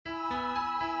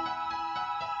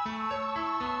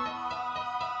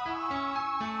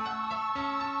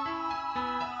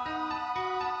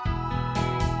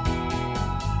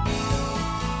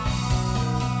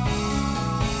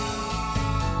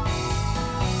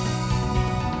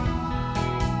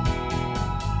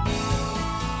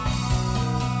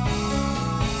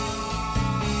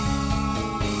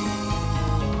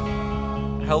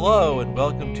Hello and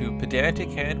welcome to Pedantic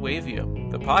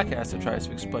Handwavium, the podcast that tries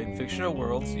to explain fictional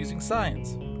worlds using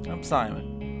science. I'm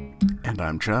Simon. And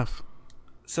I'm Jeff.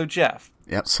 So Jeff.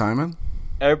 Yep, Simon.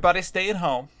 Everybody staying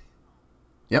home.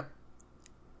 Yep.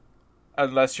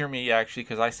 Unless you're me, actually,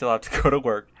 because I still have to go to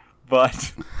work.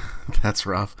 But that's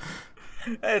rough.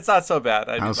 It's not so bad.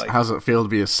 How's it feel to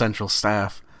be essential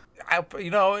staff?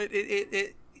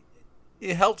 It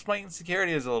helps my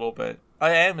insecurities a little bit.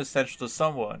 I am essential to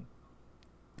someone.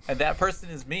 And that person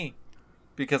is me.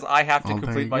 Because I have to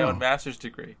complete my own master's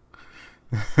degree.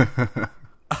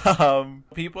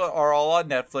 People are all on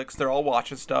Netflix. They're all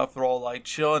watching stuff. They're all like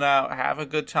chilling out, having a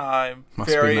good time. Must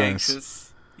very be nice.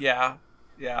 Anxious. Yeah.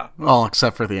 Well,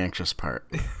 except for the anxious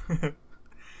part.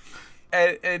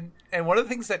 And one of the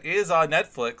things that is on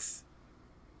Netflix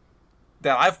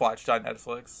that I've watched on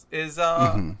Netflix is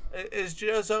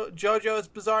JoJo's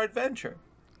Bizarre Adventure.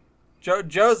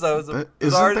 JoJo's a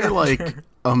Bizarre Isn't there Adventure. like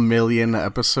a million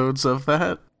episodes of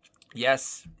that?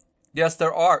 Yes,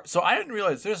 there are. So I didn't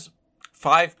realize there's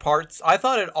 5 parts. I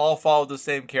thought it all followed the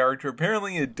same character.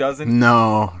 Apparently it doesn't.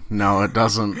 No, it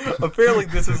doesn't. Apparently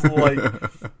this is like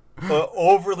an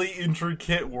overly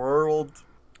intricate world.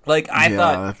 Like I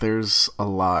thought there's a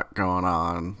lot going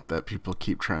on that people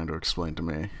keep trying to explain to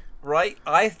me. Right?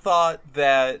 I thought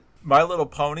that My Little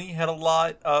Pony had a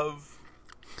lot of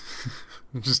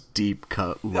just deep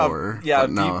cut lore. Deep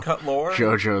cut lore.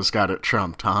 JoJo's got it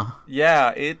trumped, huh?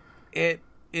 Yeah, it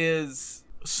is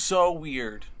so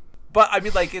weird. But I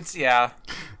mean, like, it's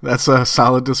That's a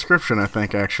solid description, I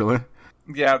think, actually.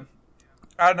 Yeah,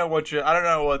 I don't know what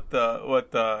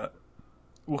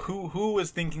who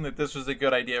was thinking that this was a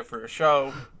good idea for a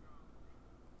show.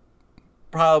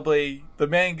 Probably the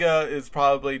manga is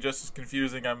probably just as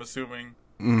confusing, I'm assuming.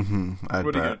 What are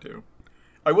you gonna do?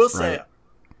 I will say,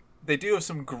 they do have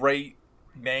some great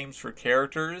names for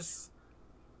characters,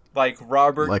 like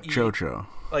JoJo.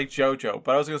 Like JoJo,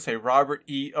 but I was gonna say Robert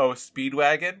E.O.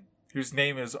 Speedwagon, whose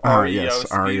name is R.E.O.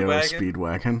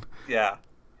 Speedwagon. Yeah.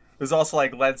 There's also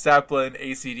like Led Zeppelin,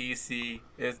 AC/DC.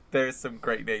 There's some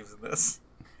great names in this.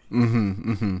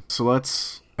 So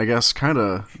let's, I guess, kind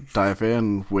of dive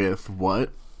in with what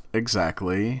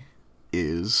exactly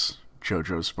is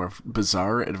JoJo's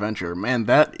Bizarre Adventure. Man,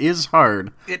 that is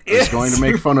hard. It is. I was going to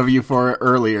make fun of you for it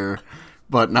earlier,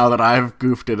 but now that I've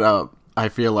goofed it up, I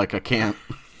feel like I can't.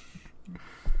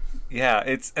 Yeah,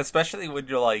 it's especially when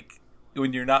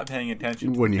you're not paying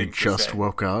attention to when you just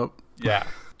woke up. Yeah.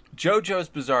 JoJo's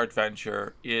Bizarre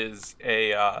Adventure is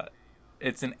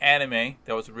it's an anime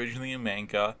that was originally a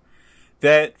manga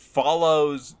that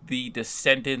follows the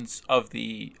descendants of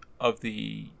the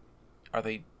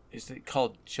is it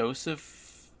called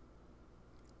Joseph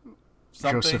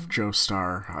something? Joseph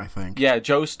Joestar, I think. Yeah,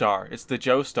 Joestar. It's the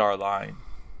Joestar line.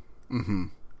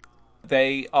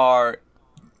 They are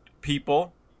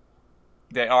people.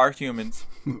 They are humans.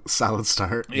 Solid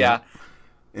start. Yeah.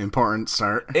 Important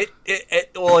start. It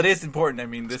is important. I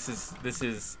mean, this is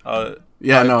that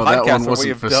one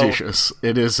wasn't facetious.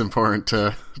 It is important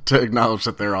to acknowledge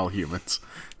that they're all humans.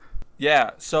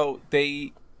 Yeah, so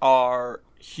they are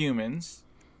humans,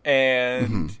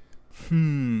 and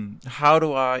how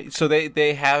do I? So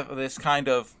they have this kind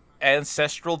of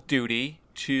ancestral duty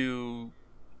to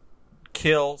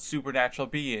kill supernatural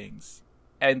beings,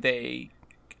 and they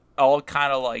all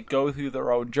kind of like go through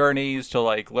their own journeys to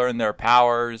like learn their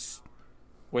powers,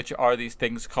 which are these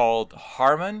things called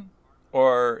Harmon,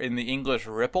 or in the English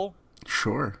Ripple.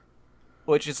 Sure.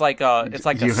 Which is like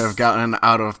you have gotten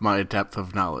out of my depth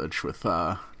of knowledge with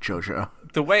JoJo.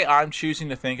 The way I'm choosing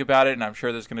to think about it, and I'm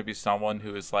sure there's going to be someone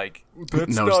who is like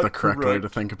knows the correct way to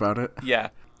think about it. Yeah.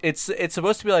 It's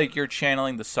supposed to be like you're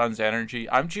channeling the sun's energy.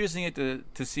 I'm choosing it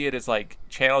to see it as like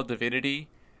channel divinity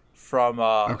from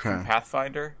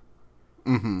Pathfinder.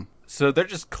 So they're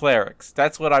just clerics.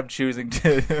 That's what I'm choosing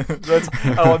to. That's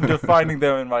how I'm defining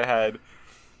them in my head.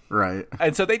 Right.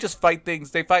 And so they just fight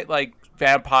things. They fight like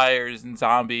vampires and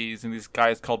zombies and these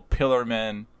guys called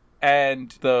Pillarmen.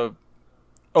 And the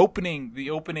opening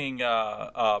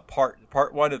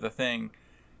part 1 of the thing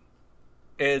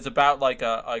is about like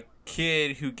a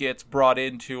kid who gets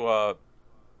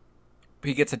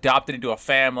he gets adopted into a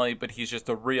family, but he's just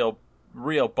a real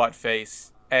butt face.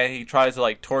 And he tries to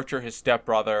like torture his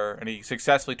stepbrother, and he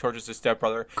successfully tortures his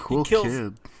stepbrother. Cool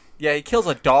kid. Yeah, he kills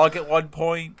a dog at one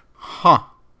point. Huh.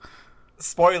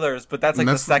 Spoilers, but that's like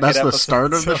the second episode. That's the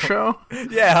start of the show?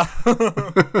 Yeah.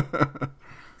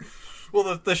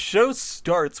 Well, the show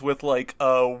starts with like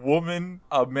a woman,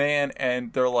 a man,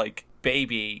 and their like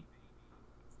baby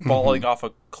falling off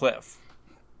a cliff.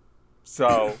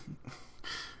 So,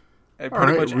 and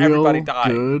pretty much everybody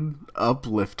died. Good,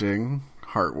 uplifting,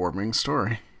 heartwarming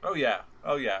story. Oh yeah.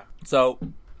 So,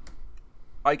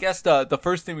 I guess the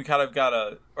first thing we kind of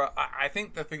gotta, I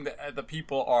think the thing that the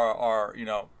people are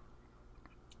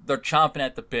they're chomping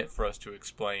at the bit for us to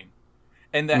explain,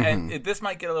 and this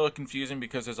might get a little confusing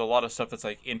because there's a lot of stuff that's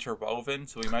like interwoven,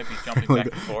 so we might be jumping back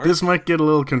and forth. This might get a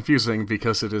little confusing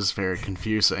because it is very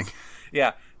confusing.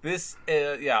 Yeah, this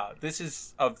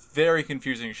is a very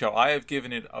confusing show. I have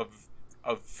given it a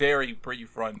very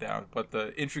brief rundown, but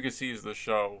the intricacies of the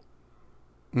show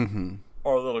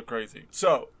are a little crazy.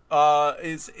 So,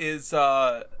 is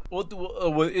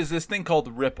this thing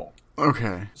called Ripple?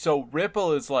 Okay. So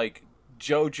Ripple is like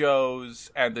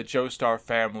JoJo's and the Joestar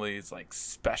family's like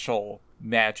special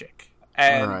magic,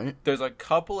 and there's a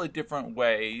couple of different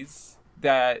ways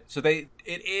that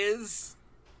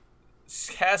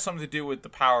has something to do with the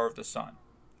power of the sun,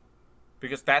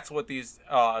 because that's what these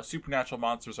supernatural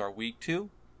monsters are weak to.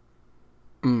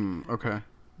 Okay.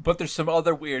 But there's some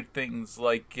other weird things,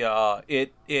 like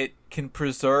it can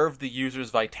preserve the user's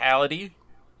vitality,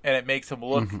 and it makes them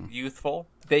look youthful.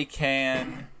 They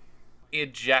can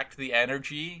inject the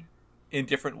energy in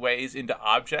different ways into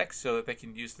objects so that they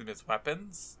can use them as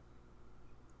weapons.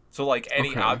 So, like,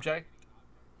 any object,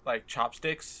 like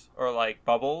chopsticks or like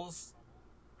bubbles,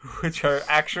 which are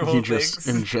actual things. You just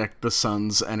inject the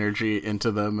sun's energy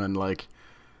into them and, like,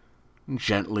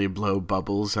 gently blow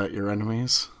bubbles at your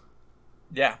enemies.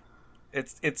 Yeah.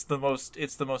 It's the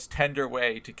most tender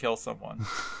way to kill someone.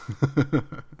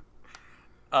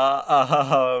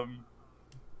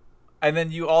 And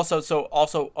then you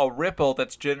also a ripple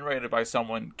that's generated by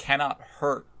someone cannot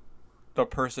hurt the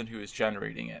person who is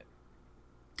generating it.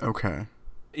 Okay.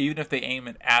 Even if they aim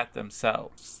it at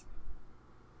themselves.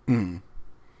 Mm.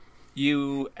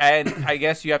 I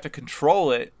guess you have to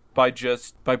control it by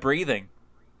breathing.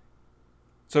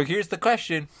 So here's the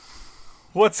question.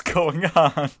 What's going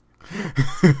on?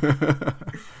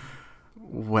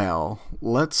 Well,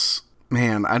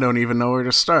 man, I don't even know where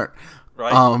to start.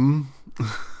 Right.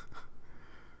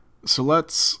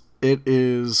 It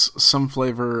is some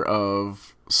flavor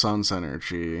of sun's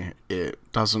energy. It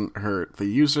doesn't hurt the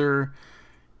user.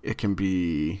 It can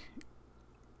be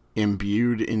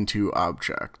imbued into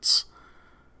objects.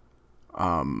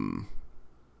 And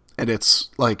it's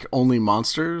like only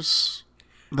monsters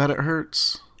that it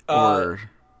hurts? Or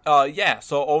yeah,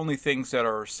 so only things that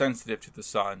are sensitive to the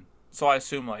sun. So I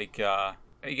assume, like, I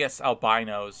guess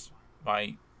albinos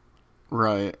might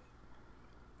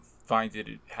find it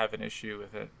have an issue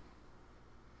with it.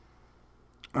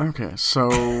 Okay,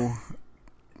 so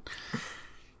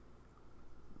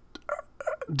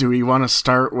do we want to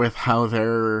start with how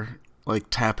they're, like,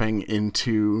 tapping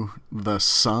into the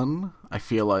sun? I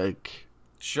feel like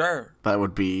sure, that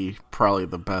would be probably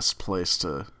the best place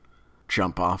to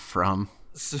jump off from.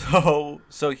 So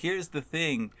here's the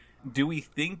thing. Do we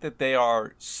think that they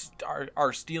are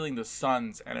stealing the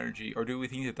sun's energy, or do we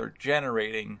think that they're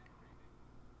generating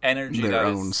energy, their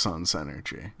own sun's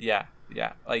energy? Yeah.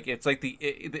 Like, it's like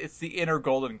it's the inner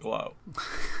golden glow.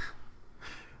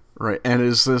 Right. And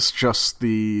is this just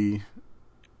the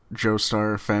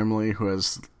Joestar family who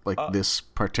has, like, this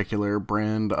particular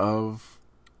brand of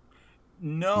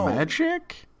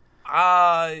magic?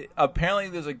 Apparently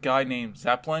there's a guy named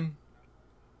Zeppelin.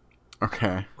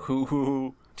 Okay.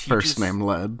 Who teaches... First name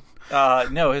Led.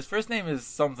 No, his first name is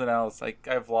something else. Like,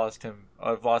 I've lost him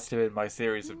in my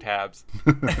series of tabs.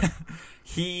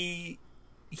 He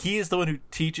is the one who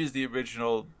teaches the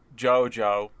original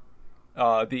JoJo,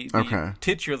 the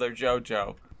titular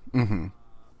JoJo,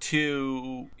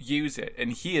 to use it,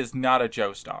 and he is not a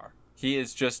Joestar. He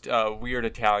is just a weird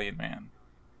Italian man.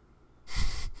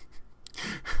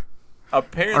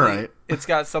 Apparently, it's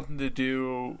got something to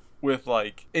do with,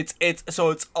 like, it's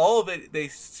all of it. They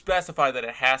specify that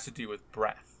it has to do with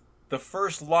breath. The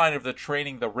first line of the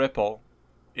training the Ripple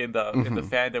in the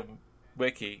fandom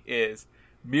wiki is,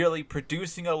 merely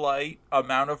producing a light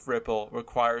amount of ripple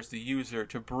requires the user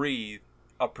to breathe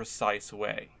a precise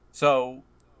way. So,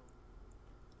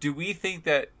 do we think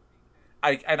that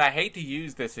I hate to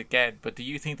use this again, but do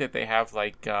you think that they have,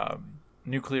 like,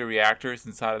 nuclear reactors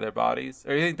inside of their bodies,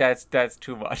 or do you think that's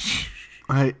too much?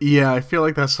 I feel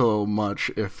like that's a little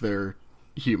much if they're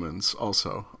humans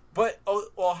also. But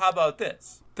how about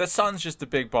this? The sun's just a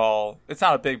big ball. It's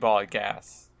not a big ball of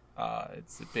gas.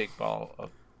 It's a big ball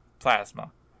of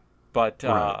plasma. But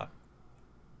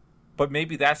but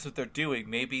maybe that's what they're doing.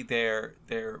 Maybe they're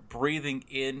breathing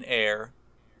in air.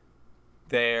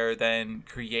 They're then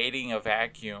creating a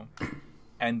vacuum,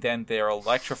 and then they're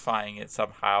electrifying it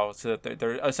somehow, so that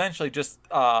they're essentially just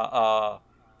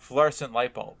fluorescent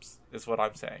light bulbs. Is what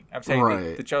I'm saying. I'm saying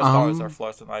the Joestars are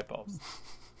fluorescent light bulbs.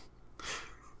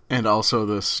 And also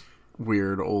this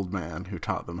weird old man who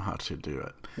taught them how to do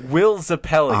it. Will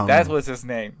Zappelli, that was his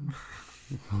name.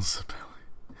 Will Zappelli.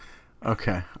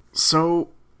 Okay, so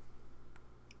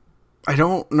I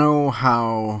don't know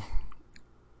how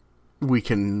we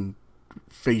can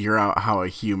figure out how a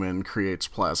human creates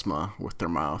plasma with their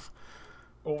mouth.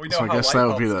 Well, we know so I how guess light that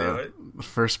would be bulbs the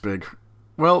first big.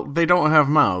 Well, they don't have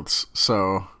mouths,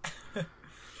 so.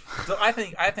 So I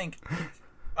think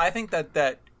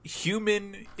that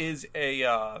human is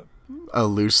a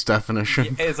loose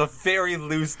definition. Is a very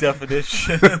loose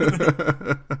definition.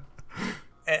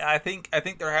 And I think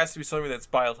there has to be something that's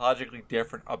biologically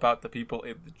different about the people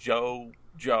in the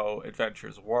JoJo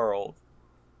Adventures world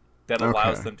that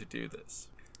allows them to do this.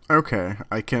 Okay,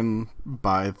 I can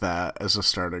buy that as a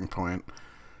starting point.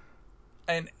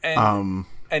 So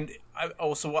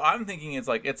what I'm thinking is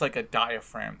like it's like a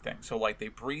diaphragm thing. So like they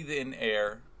breathe in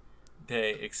air,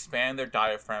 they expand their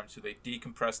diaphragm, so they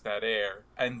decompress that air,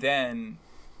 and then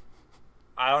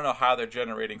I don't know how they're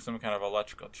generating some kind of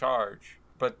electrical charge,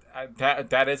 but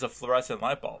that is a fluorescent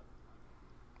light bulb.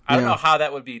 I don't know how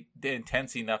that would be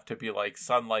intense enough to be like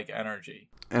sun-like energy,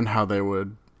 and how they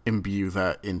would imbue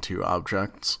that into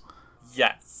objects.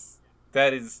 Yes,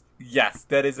 that is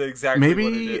exactly Maybe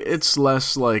what it is. It's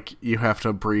less like you have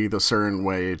to breathe a certain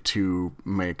way to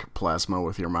make plasma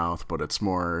with your mouth, but it's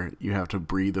more you have to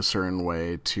breathe a certain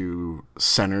way to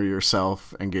center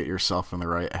yourself and get yourself in the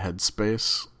right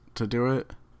headspace to do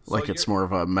it. So like it's more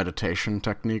of a meditation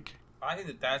technique. I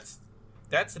think that's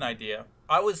an idea.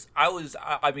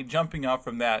 I mean, jumping off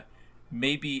from that,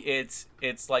 maybe it's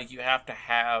like you have to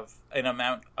have an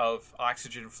amount of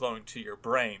oxygen flowing to your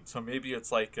brain. So maybe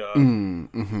it's like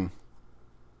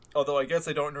although I guess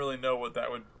I don't really know what that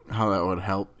would... How that would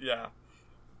help. Yeah.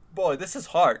 Boy, this is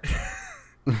hard.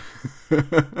 Here,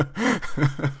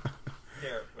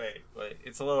 wait.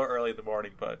 It's a little early in the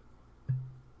morning, but...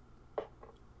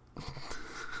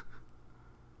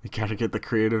 You gotta get the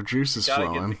creative juices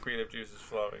flowing. Gotta get the creative juices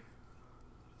flowing.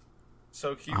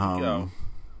 So here we go.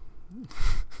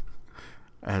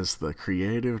 As the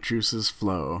creative juices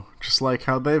flow, just like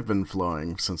how they've been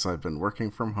flowing since I've been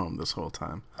working from home this whole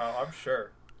time. Oh, I'm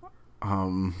sure.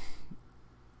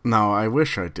 No, I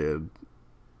wish I did.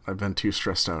 I've been too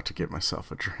stressed out to get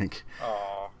myself a drink.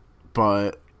 Aww.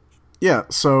 But, yeah,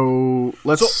 so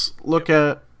let's look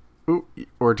at... Ooh,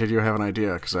 or did you have an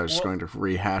idea? Because I was just going to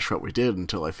rehash what we did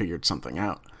until I figured something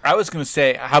out. I was going to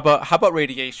say, how about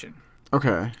radiation?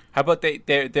 Okay. How about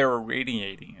they're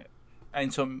irradiating it?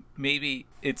 And so maybe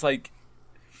it's like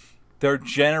they're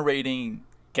generating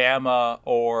gamma,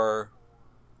 or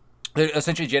they're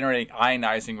essentially generating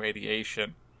ionizing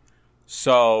radiation,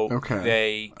 so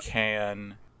they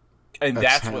can, and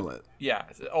that's what. It. Yeah.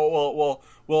 Oh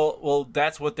well.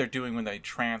 That's what they're doing when they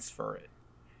transfer it.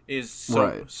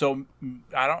 So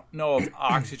I don't know if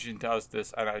oxygen does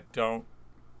this, and I don't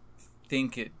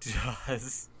think it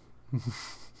does.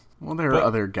 Well, there are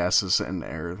other gases in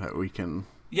air that we can.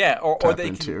 Yeah, or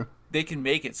they can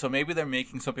make it. So maybe they're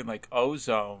making something like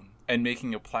ozone and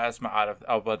making a plasma out of.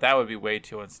 Oh, but that would be way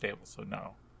too unstable. So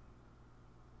no.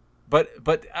 But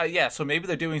yeah. So maybe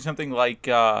they're doing something like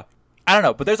I don't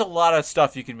know. But there's a lot of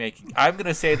stuff you can make. I'm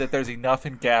gonna say that there's enough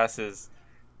in gases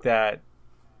that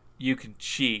you can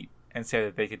cheat and say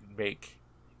that they can make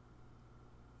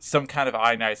some kind of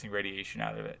ionizing radiation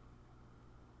out of it.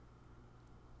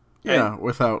 Yeah,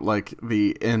 without like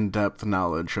the in-depth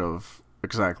knowledge of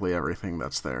exactly everything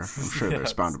that's there. I'm sure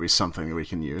there's bound to be something we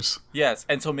can use. Yes,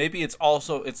 and so maybe it's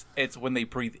also it's when they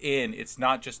breathe in, it's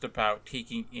not just about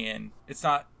taking in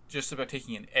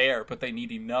air, but they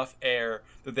need enough air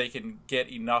that they can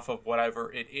get enough of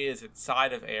whatever it is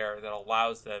inside of air that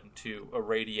allows them to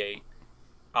irradiate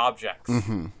objects.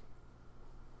 Mm-hmm.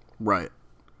 Right.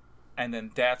 And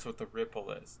then that's what the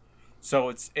ripple is. So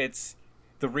it's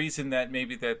the reason that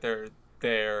maybe that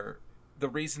they're the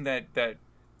reason that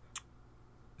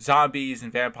zombies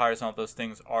and vampires and all those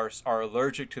things are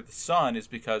allergic to the sun is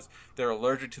because they're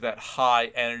allergic to that high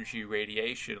energy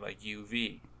radiation like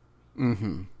UV.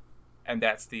 Mm-hmm. And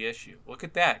that's the issue. Look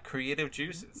at that. Creative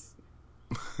juices.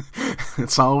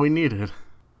 It's all we needed.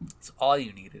 It's all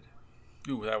you needed.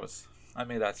 Ooh, I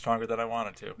made that stronger than I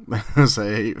wanted to. That was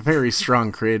a very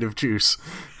strong creative juice.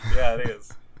 Yeah, it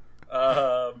is.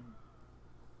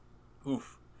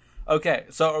 Oof. Okay,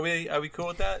 so are we cool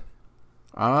with that?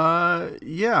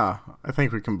 Yeah, I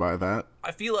think we can buy that.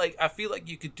 I feel like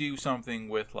you could do something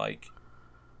with like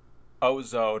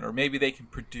ozone, or maybe they can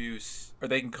produce, or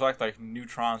they can collect like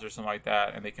neutrons or something like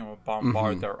that, and they can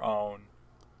bombard their own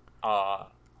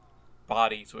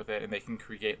bodies with it, and they can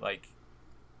create like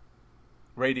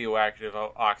radioactive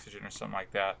oxygen or something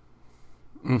like that.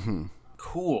 Mm-hmm.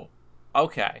 Cool.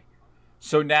 Okay.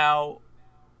 So now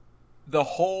the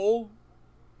whole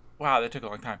wow, that took a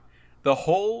long time. The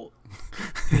whole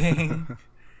thing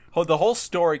the whole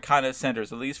story kind of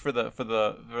centers, at least for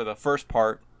the first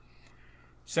part,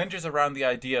 centers around the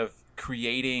idea of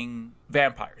creating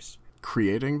vampires.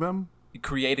 Creating them?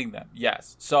 Creating them,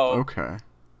 yes. So Okay.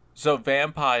 So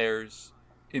vampires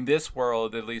in this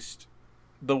world, at least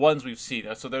the ones we've seen.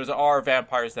 So there are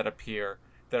vampires that appear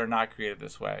that are not created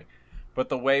this way. But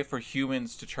the way for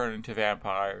humans to turn into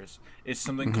vampires is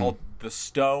something called the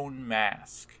Stone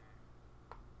Mask.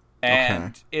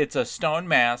 And it's a stone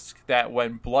mask that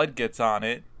when blood gets on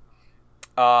it,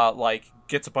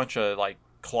 gets a bunch of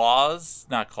claws.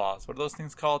 Not claws. What are those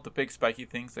things called? The big spiky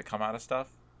things that come out of stuff?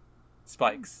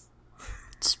 Spikes.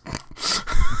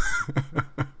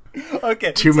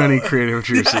 Okay. Too many creative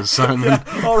juices, Simon.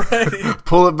 Yeah, already.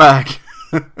 Pull it back.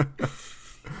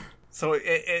 So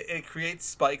it creates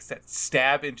spikes that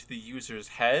stab into the user's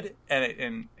head,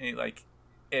 and like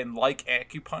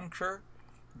acupuncture,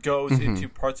 goes into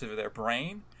parts of their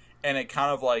brain, and it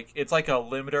kind of it's like a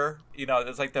limiter.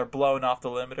 It's like they're blowing off the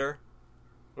limiter,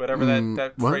 whatever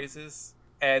that phrase is.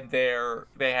 And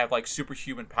they have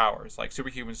superhuman powers, like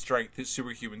superhuman strength,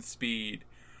 superhuman speed,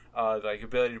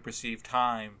 ability to perceive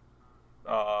time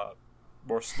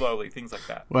more slowly, things like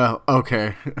that. Well,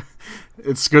 okay.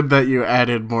 It's good that you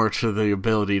added more to the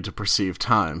ability to perceive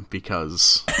time,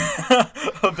 because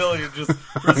ability to just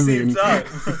perceive time.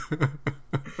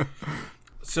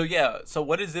 So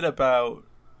what is it about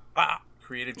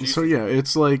creative juices? So yeah,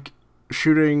 it's like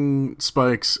shooting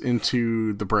spikes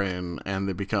into the brain and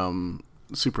they become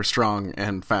super strong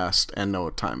and fast and know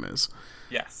what time is.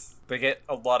 Yes. They get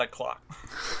a lot of clock.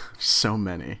 So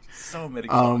many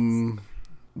clocks.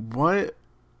 What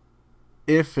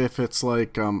if it's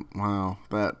wow,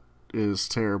 that is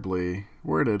terribly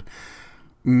worded.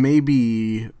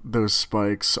 Maybe those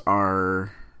spikes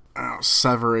are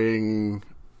severing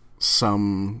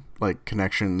some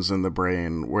connections in the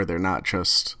brain where they're not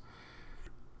just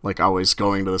always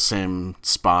going to the same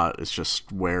spot. It's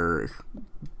just where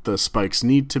the spikes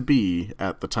need to be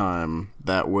at the time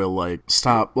that will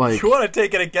stop You want to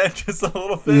take it again just a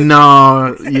little bit?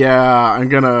 No, yeah, I'm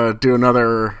gonna do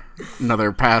another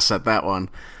pass at that one.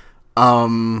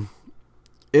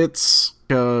 It's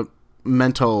a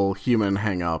mental human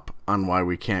hang up on why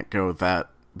we can't go that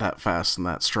fast and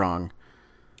that strong.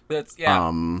 That's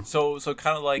so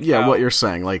kind of how, what you're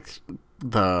saying,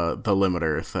 the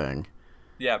limiter thing.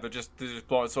 Yeah, they're just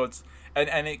blowing. So it's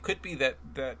and it could be that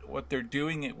what they're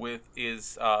doing it with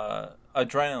is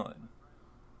adrenaline.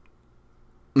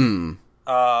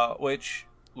 Which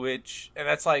and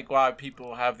that's why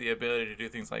people have the ability to do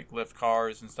things like lift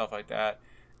cars and stuff like that.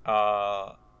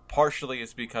 Partially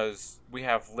is because we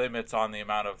have limits on the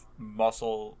amount of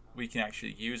muscle we can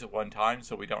actually use at one time,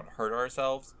 so we don't hurt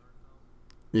ourselves.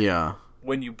 Yeah.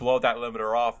 When you blow that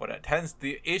limiter off,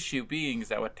 the issue being is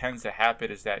that what tends to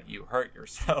happen is that you hurt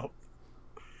yourself.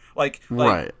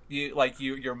 Right.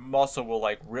 Your muscle will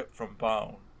rip from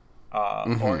bone,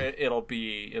 or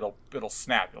it'll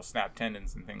snap. You'll snap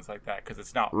tendons and things like that because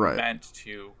it's not meant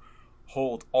to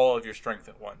hold all of your strength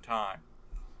at one time.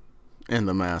 And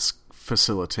the mask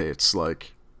facilitates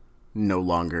no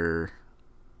longer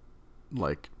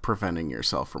preventing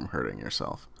yourself from hurting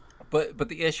yourself. But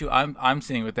the issue I'm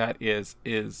seeing with that is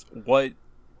what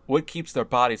keeps their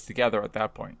bodies together at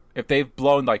that point. If they've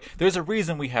blown there's a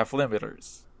reason we have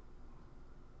limiters.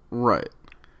 Right.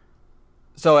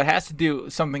 So it has to do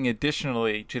something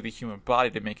additionally to the human body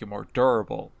to make it more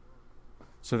durable,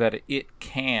 so that it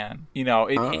can,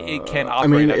 it can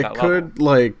operate at that level.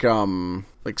 It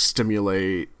could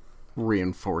stimulate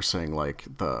reinforcing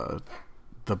the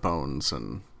bones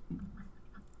and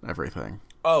everything.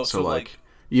 Oh, so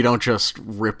you don't just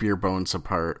rip your bones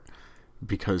apart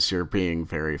because you're being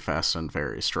very fast and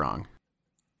very strong.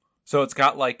 So it's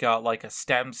got a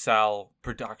stem cell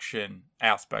production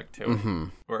aspect to it,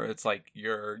 where it's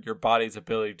your body's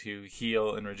ability to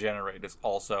heal and regenerate is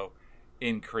also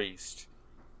increased.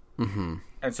 Mm-hmm.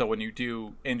 And so when you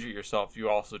do injure yourself, you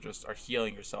also just are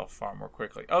healing yourself far more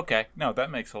quickly. Okay, no,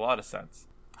 that makes a lot of sense.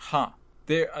 Huh.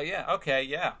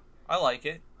 I like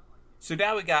it. So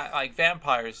now we got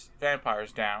vampires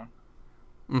down.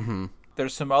 Mm-hmm.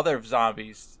 There's some other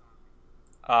zombies,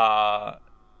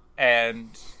 and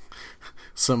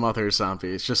some other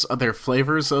zombies. Just other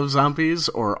flavors of zombies,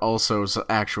 or also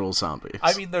actual zombies?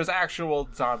 I mean, there's actual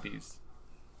zombies.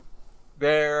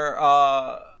 They're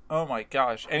oh my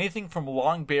gosh! Anything from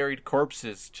long buried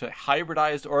corpses to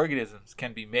hybridized organisms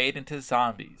can be made into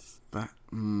zombies.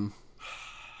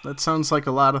 That sounds like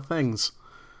a lot of things.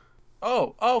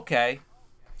 Oh, okay.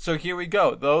 So here we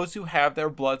go. Those who have their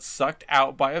blood sucked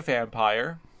out by a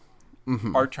vampire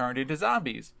are turned into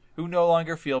zombies who no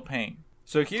longer feel pain.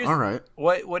 So here's all right.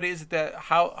 What is it that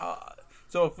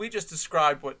so if we just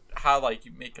describe how like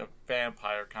you make a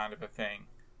vampire kind of a thing,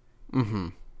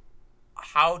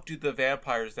 how do the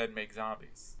vampires then make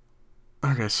zombies?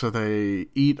 Okay, so they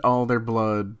eat all their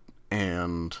blood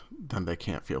and then they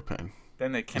can't feel pain.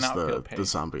 Then they cannot feel pain. The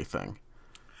zombie thing.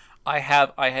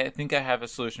 I think I have a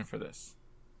solution for this.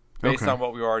 Based on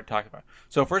what we were already talking about.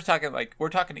 So if we're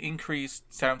talking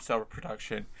increased stem cell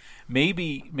production,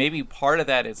 maybe part of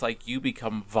that is like you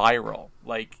become viral.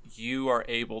 Like you are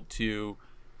able to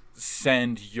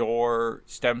send your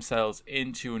stem cells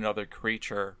into another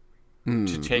creature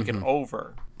to take it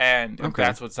over. And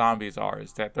that's what zombies are,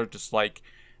 is that they're just like,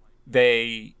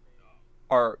 they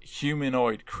are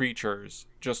humanoid creatures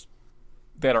just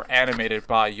that are animated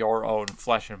by your own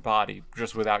flesh and body,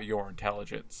 just without your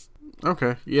intelligence.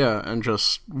 Okay, yeah, and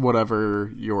just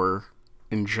whatever you're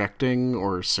injecting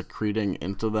or secreting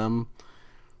into them,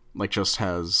 like, just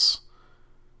has,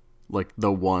 like,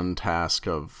 the one task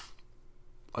of,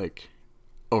 like,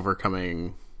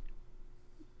 overcoming,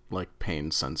 like,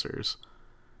 pain sensors.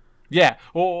 Yeah,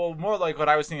 well, more like what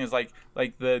I was saying is, like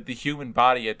the human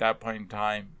body at that point in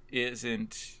time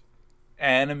isn't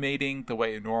animating the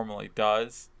way it normally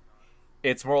does.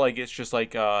 It's more like it's just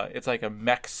like it's like a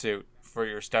mech suit for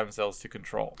your stem cells to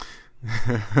control.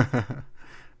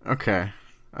 Okay,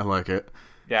 I like it.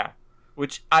 Yeah,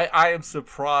 which I am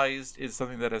surprised is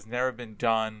something that has never been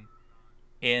done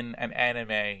in an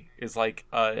anime, is like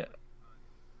a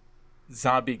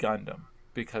Zombie Gundam,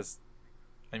 because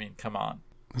I mean, come on.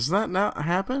 Has that not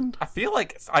happened? I feel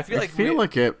like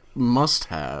it must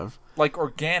have. Like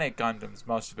organic Gundams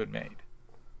must have been made.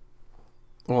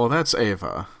 Well, that's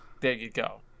Eva. There you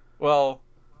go. Well,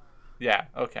 yeah,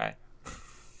 okay.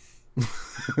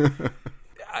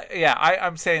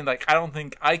 I'm saying, like,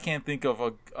 I can't think of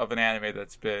an anime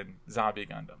that's been Zombie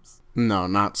Gundams. No,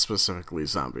 not specifically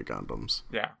Zombie Gundams.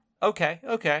 Yeah. Okay,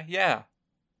 yeah.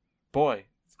 Boy,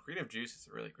 creative juices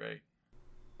are really great.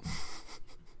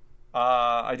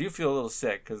 I do feel a little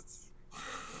sick because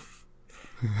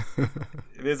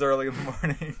it is early in the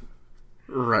morning.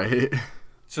 Right.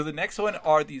 So the next one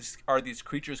are these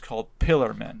creatures called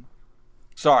pillar men.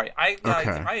 Sorry, I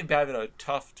am having a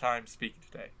tough time speaking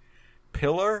today.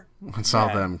 Pillar. It's all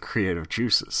them creative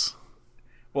juices.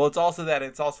 Well, it's also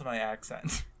my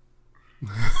accent.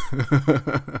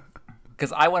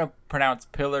 Because I want to pronounce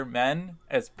pillar men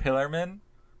as pillarmen.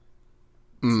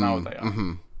 It's not what they are.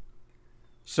 Mm-hmm.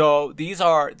 So these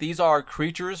are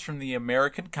creatures from the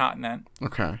American continent.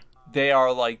 Okay. They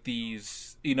are like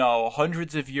these,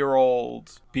 hundreds of year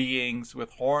old beings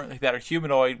with horn that are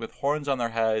humanoid with horns on their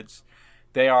heads.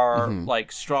 They are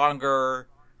like stronger,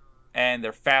 and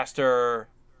they're faster,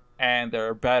 and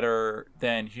they're better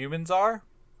than humans are.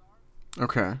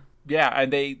 Okay. Yeah,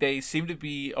 and they seem to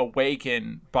be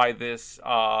awakened by this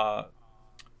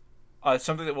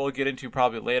something that we'll get into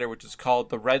probably later, which is called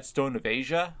the Redstone of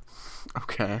Asia.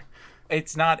 Okay.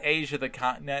 It's not Asia the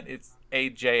continent, it's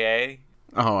AJA.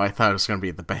 Oh, I thought it was going to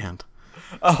be the band.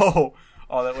 Oh,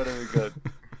 that would have been good.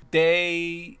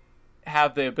 They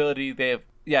have the ability, they have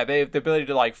the ability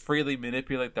to like freely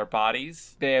manipulate their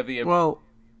bodies. They have the Well,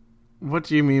 what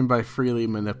do you mean by freely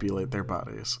manipulate their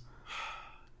bodies?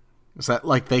 Is that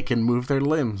like they can move their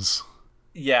limbs?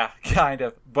 Yeah, kind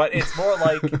of. But it's more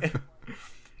like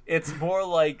it's more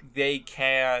like they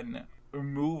can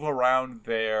move around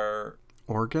their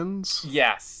organs?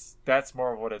 Yes, that's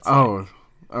more of what it's like.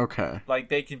 Okay. Like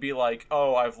they can be like,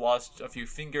 "Oh, I've lost a few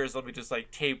fingers. Let me just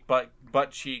like tape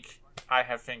butt cheek. I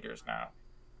have fingers now."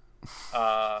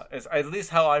 At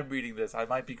least how I'm reading this. I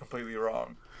might be completely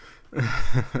wrong.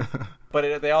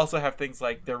 But they also have things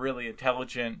like they're really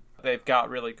intelligent. They've got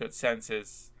really good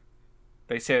senses.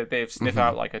 They say that they sniff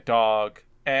out like a dog,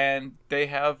 and they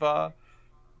have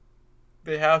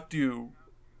to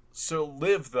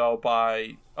live though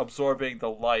by absorbing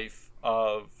the life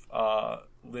of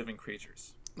living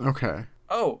creatures. Okay.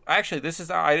 Oh, actually,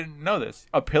 I didn't know this.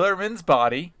 A pillarman's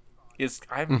body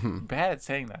I'm bad at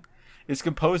saying that. Is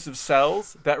composed of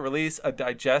cells that release a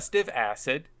digestive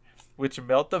acid, which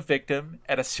melt the victim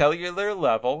at a cellular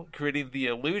level, creating the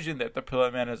illusion that the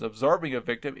pillarman is absorbing a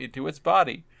victim into its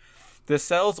body. The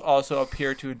cells also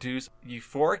appear to induce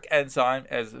euphoric enzyme,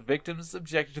 as victims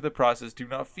subjected to the process do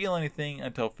not feel anything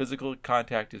until physical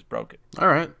contact is broken. All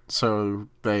right, so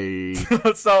they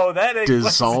so that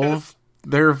dissolve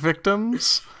their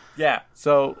victims? Yeah,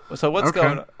 so what's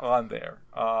going on there?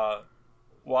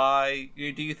 Why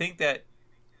do you think that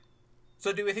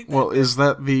So do we think that... Well, is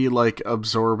that the, like,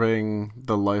 absorbing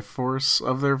the life force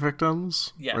of their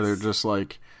victims? Yes. Or they're just,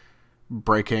 like,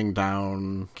 breaking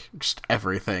down just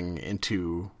everything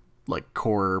into, like,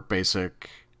 core basic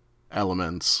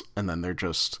elements, and then they're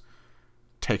just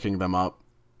taking them up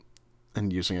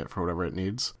and using it for whatever it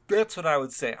needs? That's what I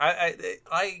would say.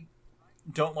 I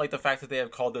don't like the fact that they have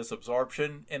called this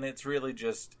absorption, and it's really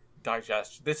just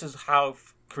digestion. This is how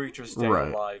creatures stay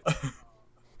alive.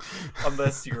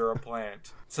 Unless you're a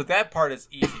plant. So that part is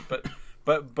easy, but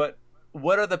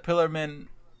what are the Pillarmen?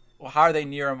 How are they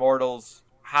near immortals?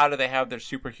 How do they have their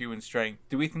superhuman strength?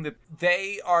 Do we think that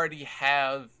they already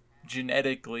have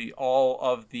genetically all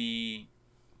of the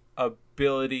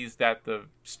abilities that the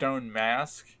stone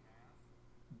mask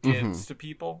gives to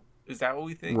people? Is that what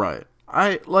we think? Right.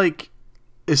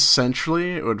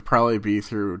 Essentially, it would probably be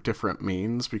through different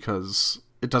means, because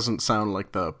it doesn't sound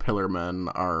like the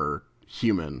Pillarmen are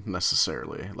human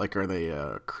necessarily. Like, are they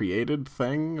a created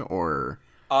thing, or...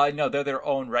 No, they're their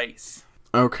own race.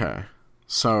 Okay.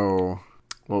 So,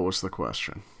 what was the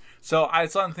question? So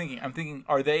I'm thinking,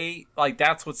 are they, like,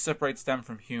 that's what separates them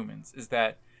from humans, is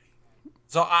that...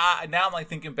 So now I'm, like,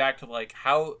 thinking back to, like,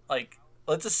 how, like,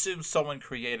 let's assume someone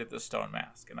created the stone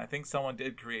mask, and I think someone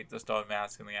did create the stone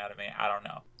mask in the anime. I don't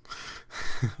know.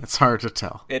 It's hard to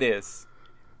tell. It is.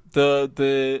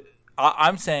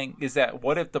 I'm saying is that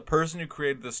what if the person who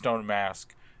created the stone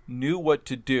mask knew what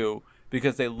to do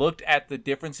because they looked at the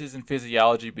differences in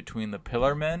physiology between the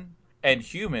Pillarmen and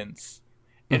humans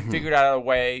and figured out a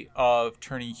way of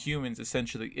turning humans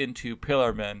essentially into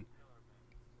Pillarmen.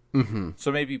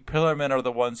 So maybe Pillarmen are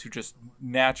the ones who just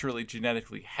naturally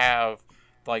genetically have,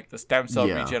 like, the stem cell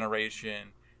regeneration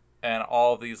and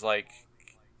all of these, like,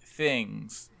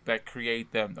 things that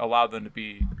create them, allow them to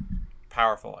be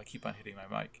powerful. I keep on hitting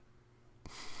my mic.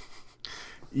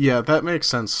 Yeah, that makes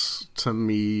sense to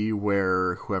me,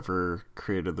 where whoever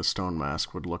created the stone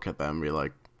mask would look at them and be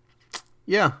like,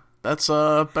 yeah, that's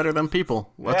better than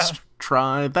people. Let's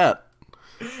try that.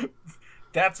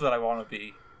 That's what I want to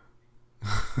be.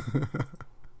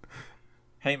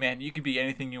 Hey man, you can be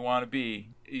anything you want to be.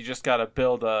 You just gotta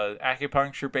build a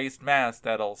acupuncture-based mask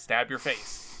that'll stab your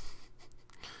face.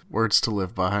 Words to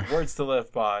live by. Words to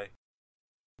live by.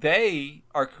 They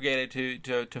are created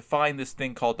to find this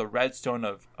thing called the Red Stone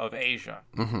of Asia.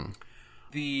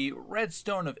 The Red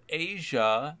Stone of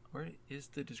Asia... Where is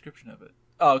the description of it?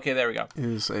 Oh, okay, there we go.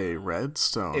 Is a red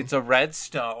stone. It's a red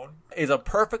stone. It's a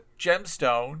perfect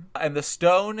gemstone. And the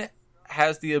stone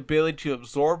has the ability to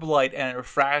absorb light and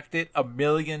refract it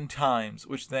 1,000,000 times,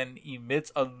 which then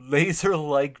emits a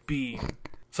laser-like beam.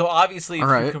 So obviously,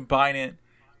 if you combine it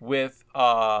with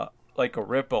like a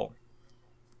ripple,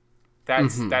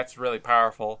 that's really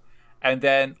powerful. And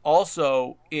then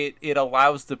also it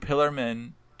allows the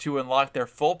Pillarmen to unlock their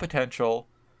full potential,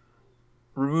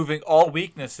 removing all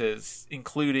weaknesses,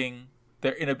 including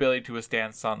their inability to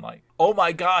withstand sunlight. Oh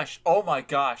my gosh! Oh my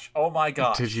gosh! Oh my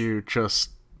gosh! Did you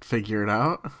just figure it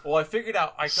out? Well, I figured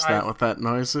out. Is that what that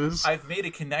noise is? I've made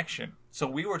a connection. So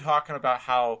we were talking about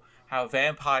how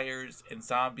vampires and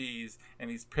zombies and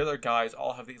these pillar guys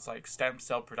all have these, like, stem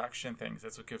cell production things.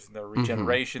 That's what gives them their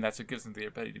regeneration. That's what gives them the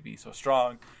ability to be so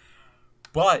strong.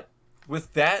 But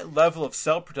with that level of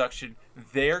cell production,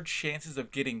 their chances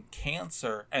of getting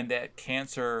cancer and that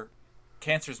cancer's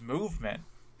movement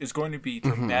is going to be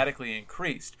dramatically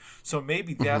increased. So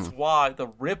maybe that's why the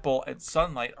ripple and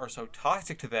sunlight are so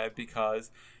toxic to them,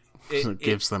 because it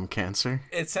gives them cancer?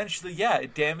 Essentially, yeah.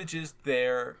 It damages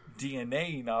their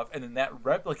DNA enough, and then that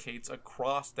replicates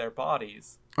across their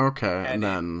bodies. Okay, and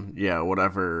then,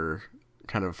 whatever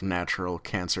kind of natural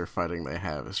cancer fighting they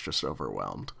have is just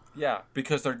overwhelmed. Yeah,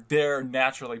 because they're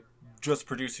naturally just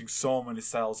producing so many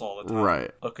cells all the time.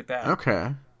 Right. Look at that.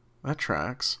 Okay. That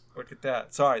tracks. Look at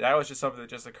that. Sorry, that was just something that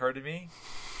just occurred to me.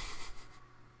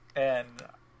 And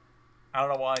I don't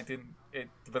know why I didn't...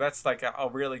 but that's like a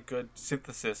really good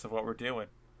synthesis of what we're doing.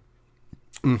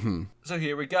 So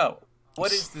here we go.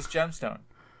 What is this gemstone?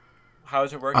 How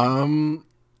is it working?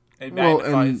 It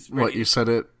magnifies what you said,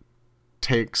 it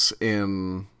takes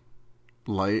in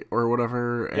light or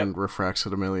whatever and refracts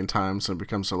it 1,000,000 times and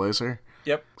becomes a laser?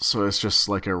 Yep. So it's just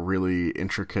like a really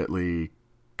intricately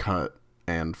cut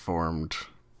and formed,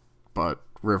 but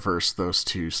reverse those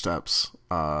two steps,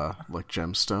 like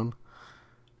gemstone.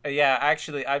 Yeah,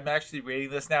 actually, I'm actually reading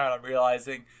this now, and I'm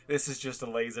realizing this is just a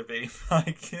laser beam.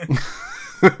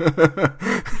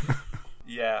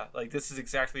 Yeah, like, this is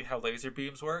exactly how laser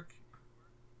beams work.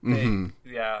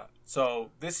 Yeah,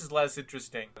 so this is less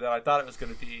interesting than I thought it was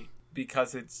going to be,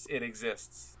 because it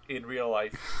exists in real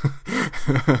life.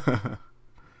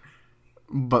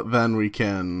 But then we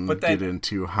can But then- get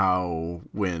into how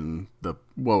when the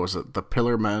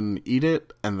pillar men eat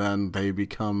it and then they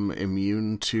become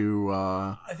immune to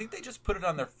I think they just put it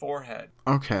on their forehead.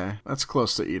 okay, that's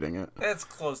close to eating it. That's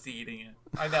close to eating it.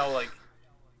 I know, like,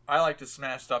 I like to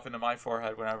smash stuff into my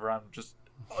forehead whenever I'm just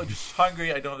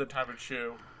hungry. I don't have the time to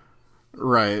chew.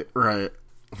 Right.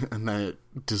 And then it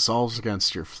dissolves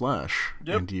against your flesh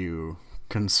Yep. and you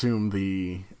consume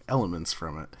the elements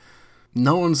from it.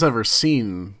 No one's ever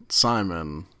seen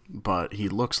Simon, but he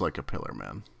looks like a pillar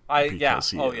man. Yeah.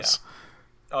 He Oh is.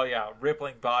 yeah. Oh yeah.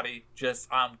 Rippling body.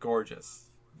 I'm gorgeous.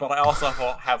 But I also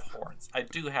have horns. I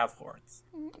do have horns.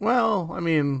 Well, I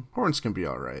mean, horns can be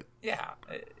alright. Yeah.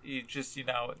 You just,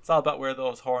 it's all about where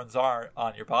those horns are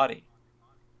on your body.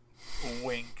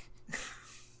 Wink.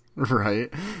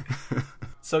 Right?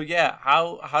 So yeah,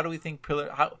 how do we think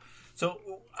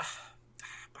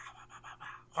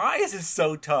why is this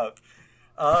so tough?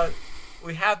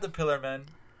 We have the Pillarmen.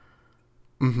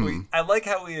 Mm-hmm. I like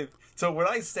how so when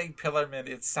I say Pillarmen,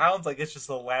 it sounds like it's just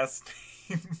the last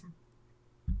name.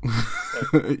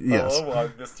 Yes. Hello, I'm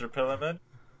Mr. Pillarman.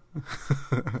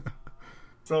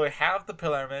 So we have the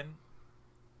Pillarmen,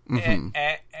 and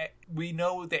we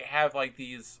know they have like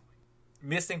these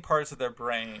missing parts of their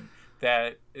brain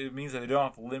that it means that they don't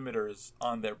have limiters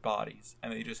on their bodies,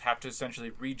 and they just have to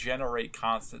essentially regenerate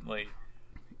constantly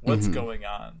what's going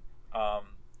on.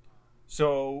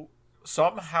 So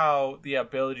somehow the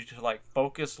ability to like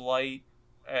focus light,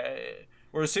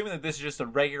 we're assuming that this is just a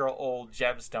regular old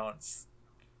gemstones,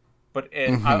 but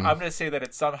I'm going to say that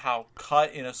it's somehow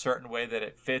cut in a certain way that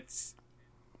it fits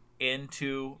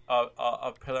into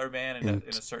a pillar man in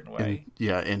a certain way.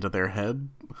 Into their head.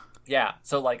 Yeah,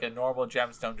 so like a normal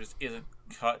gemstone just isn't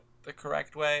cut the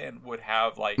correct way and would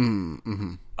have like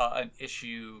an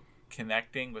issue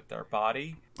connecting with their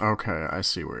body. Okay, I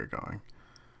see where you're going.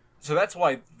 So that's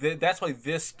why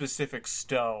this specific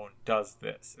stone does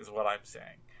this, is what I'm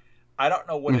saying. I don't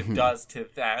know what it does to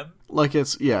them. Like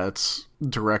it's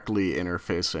directly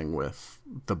interfacing with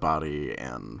the body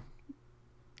and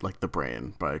like the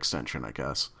brain by extension, I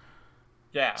guess.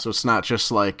 Yeah. So it's not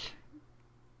just like,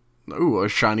 ooh, a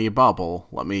shiny bauble,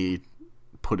 let me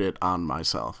put it on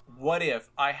myself. What if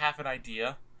I have an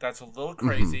idea that's a little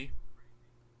crazy?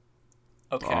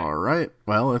 Okay. Alright,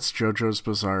 well, it's JoJo's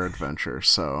Bizarre Adventure,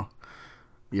 so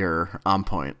you're on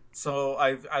point. So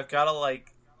I've got to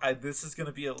this is going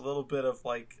to be a little bit of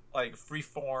like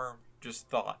freeform just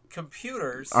thought.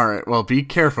 Computers. Alright, well, be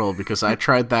careful, because I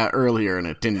tried that earlier and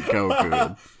it didn't go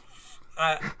good.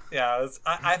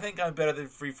 I think I'm better than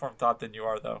freeform thought than you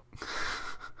are, though.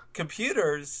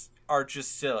 Computers are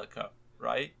just silica,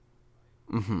 right?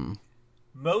 Mm-hmm.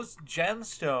 Most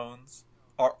gemstones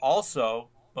are also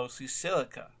mostly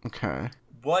silica. Okay.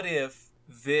 What if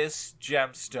this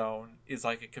gemstone is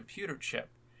like a computer chip,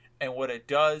 and what it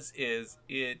does is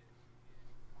it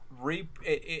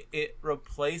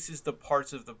replaces the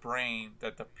parts of the brain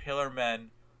that the Pillarmen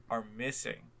are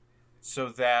missing, so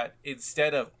that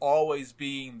instead of always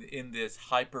being in this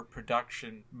hyper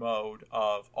production mode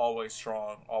of always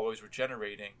strong, always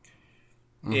regenerating,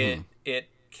 it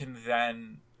can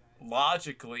then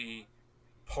logically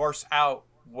parse out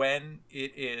when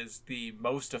it is the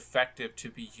most effective to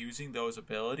be using those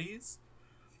abilities.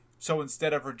 So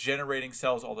instead of regenerating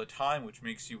cells all the time, which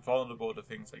makes you vulnerable to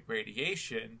things like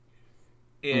radiation,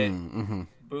 it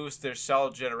boosts their cell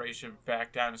generation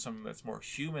back down to something that's more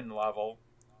human level,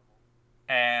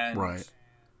 and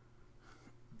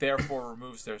therefore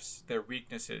removes their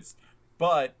weaknesses.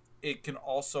 But it can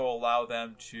also allow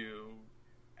them to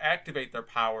activate their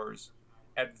powers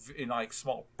in like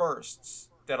small bursts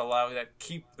that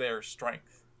keep their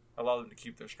strength, allow them to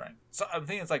keep their strength. So I'm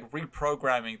thinking it's like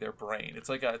reprogramming their brain. It's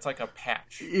like a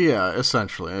patch. Yeah,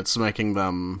 essentially, it's making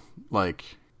them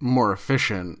like more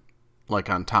efficient, like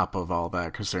on top of all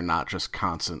that, because they're not just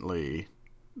constantly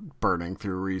burning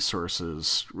through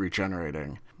resources,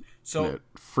 regenerating. So it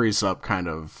frees up kind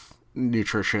of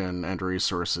nutrition and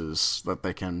resources that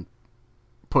they can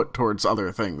put towards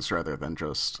other things rather than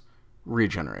just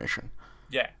regeneration.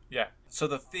 Yeah. So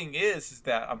the thing is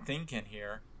that I'm thinking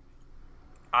here,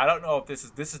 I don't know if this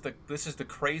is the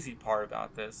crazy part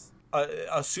about this.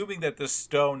 Assuming that this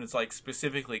stone is like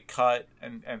specifically cut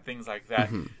and things like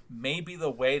that, maybe the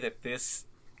way that this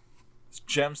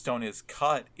gemstone is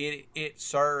cut, it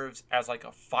serves as like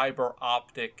a fiber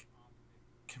optic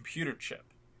computer chip.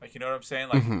 Like, you know what I'm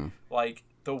saying? Like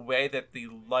the way that the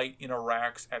light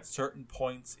interacts at certain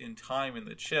points in time in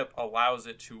the chip allows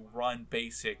it to run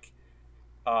basic.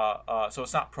 So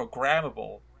it's not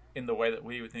programmable in the way that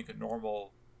we would think a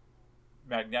normal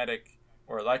magnetic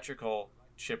or electrical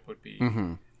chip would be.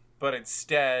 but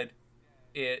instead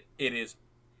it is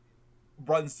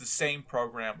runs the same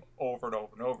program over and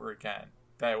over and over again.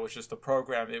 That it was just the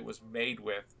program it was made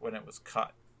with when it was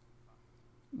cut.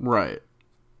 Right.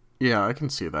 Yeah, I can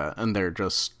see that. And they're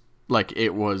just, like,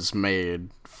 it was made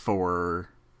for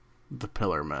the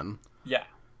Pillarmen. Yeah.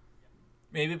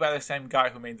 Maybe by the same guy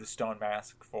who made the stone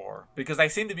mask for... Because they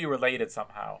seem to be related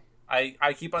somehow.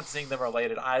 I keep on seeing them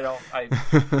related. I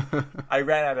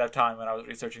ran out of time when I was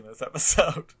researching this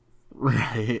episode.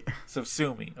 Right. So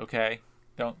sue me, okay?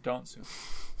 Don't sue me.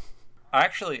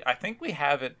 Actually, I think we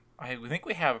have it... I think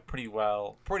we have it pretty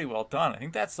well done. I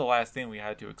think that's the last thing we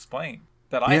had to explain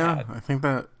that I had. I think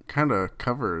that kind of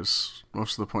covers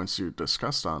most of the points you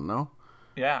discussed on, no?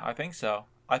 Yeah, I think so.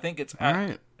 I think it's... All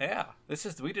right. Yeah,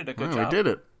 we did a good job. We did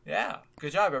it. Yeah,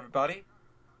 good job, everybody.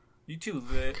 You too.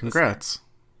 Congrats. Listener.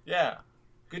 Yeah,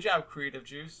 good job, Creative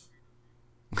Juice.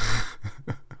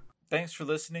 Thanks for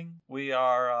listening. We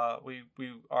are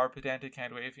Pedantic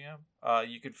Handwavium.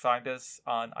 You can find us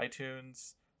on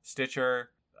iTunes,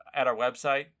 Stitcher, at our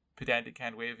website, Pedantic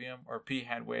Handwavium or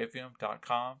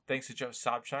phandwavium.com. Thanks to Joe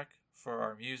Sobchak for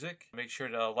our music. Make sure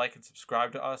to like and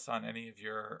subscribe to us on any of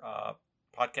your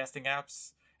podcasting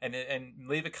apps, and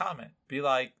leave a comment. Be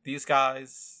like, these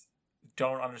guys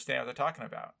don't understand what they're talking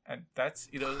about. And that's,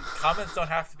 comments don't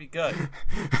have to be good.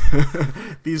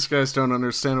 These guys don't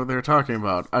understand what they're talking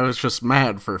about. I was just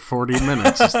mad for 40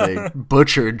 minutes as they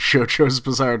butchered JoJo's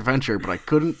Bizarre Adventure, but I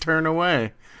couldn't turn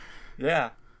away.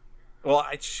 Yeah. Well,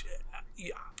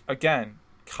 again,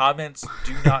 comments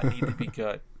do not need to be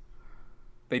good.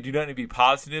 They do not need to be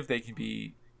positive. They can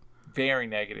be very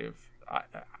negative.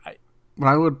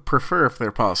 I would prefer if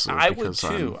they're positive. I would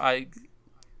too. I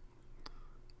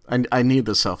need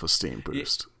the self-esteem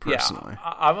boost, personally.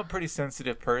 Yeah, I'm a pretty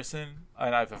sensitive person,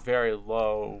 and I have a very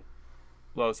low.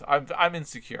 I'm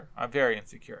insecure. I'm very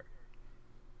insecure.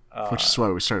 Which is why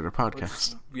we started a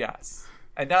podcast. Yes.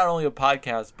 And not only a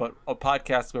podcast, but a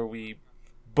podcast where we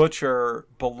butcher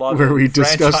beloved where we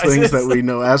discuss franchises. Things that we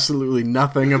know absolutely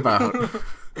nothing about.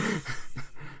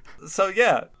 So,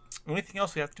 yeah. Anything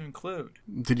else we have to include?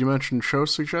 Did you mention show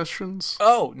suggestions?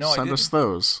 Oh, no, I didn't. Send us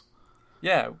those.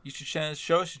 Yeah, you should send us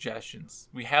show suggestions.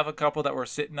 We have a couple that we're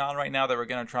sitting on right now that we're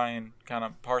going to try and kind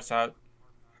of parse out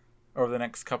over the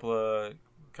next couple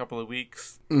of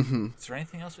weeks. Mm-hmm. Is there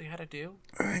anything else we had to do?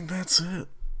 I think that's it.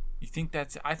 You think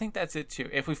that's it? I think that's it too.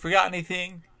 If we forgot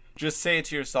anything, just say it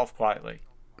to yourself quietly.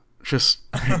 Just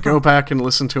go back and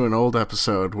listen to an old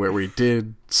episode where we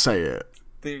did say it.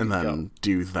 And then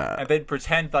do that. And then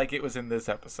pretend like it was in this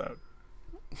episode.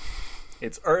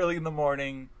 It's early in the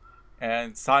morning,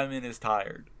 and Simon is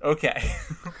tired. Okay.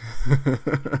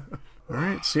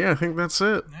 Alright, so yeah, I think that's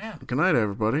it. Yeah. Good night,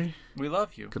 everybody. We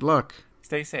love you. Good luck.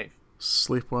 Stay safe.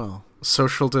 Sleep well.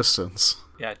 Social distance.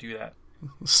 Yeah, do that.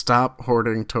 Stop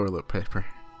hoarding toilet paper.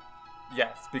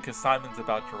 Yes, because Simon's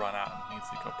about to run out and needs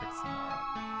to go pick some more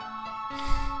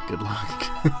up. Good luck.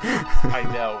 I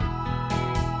know.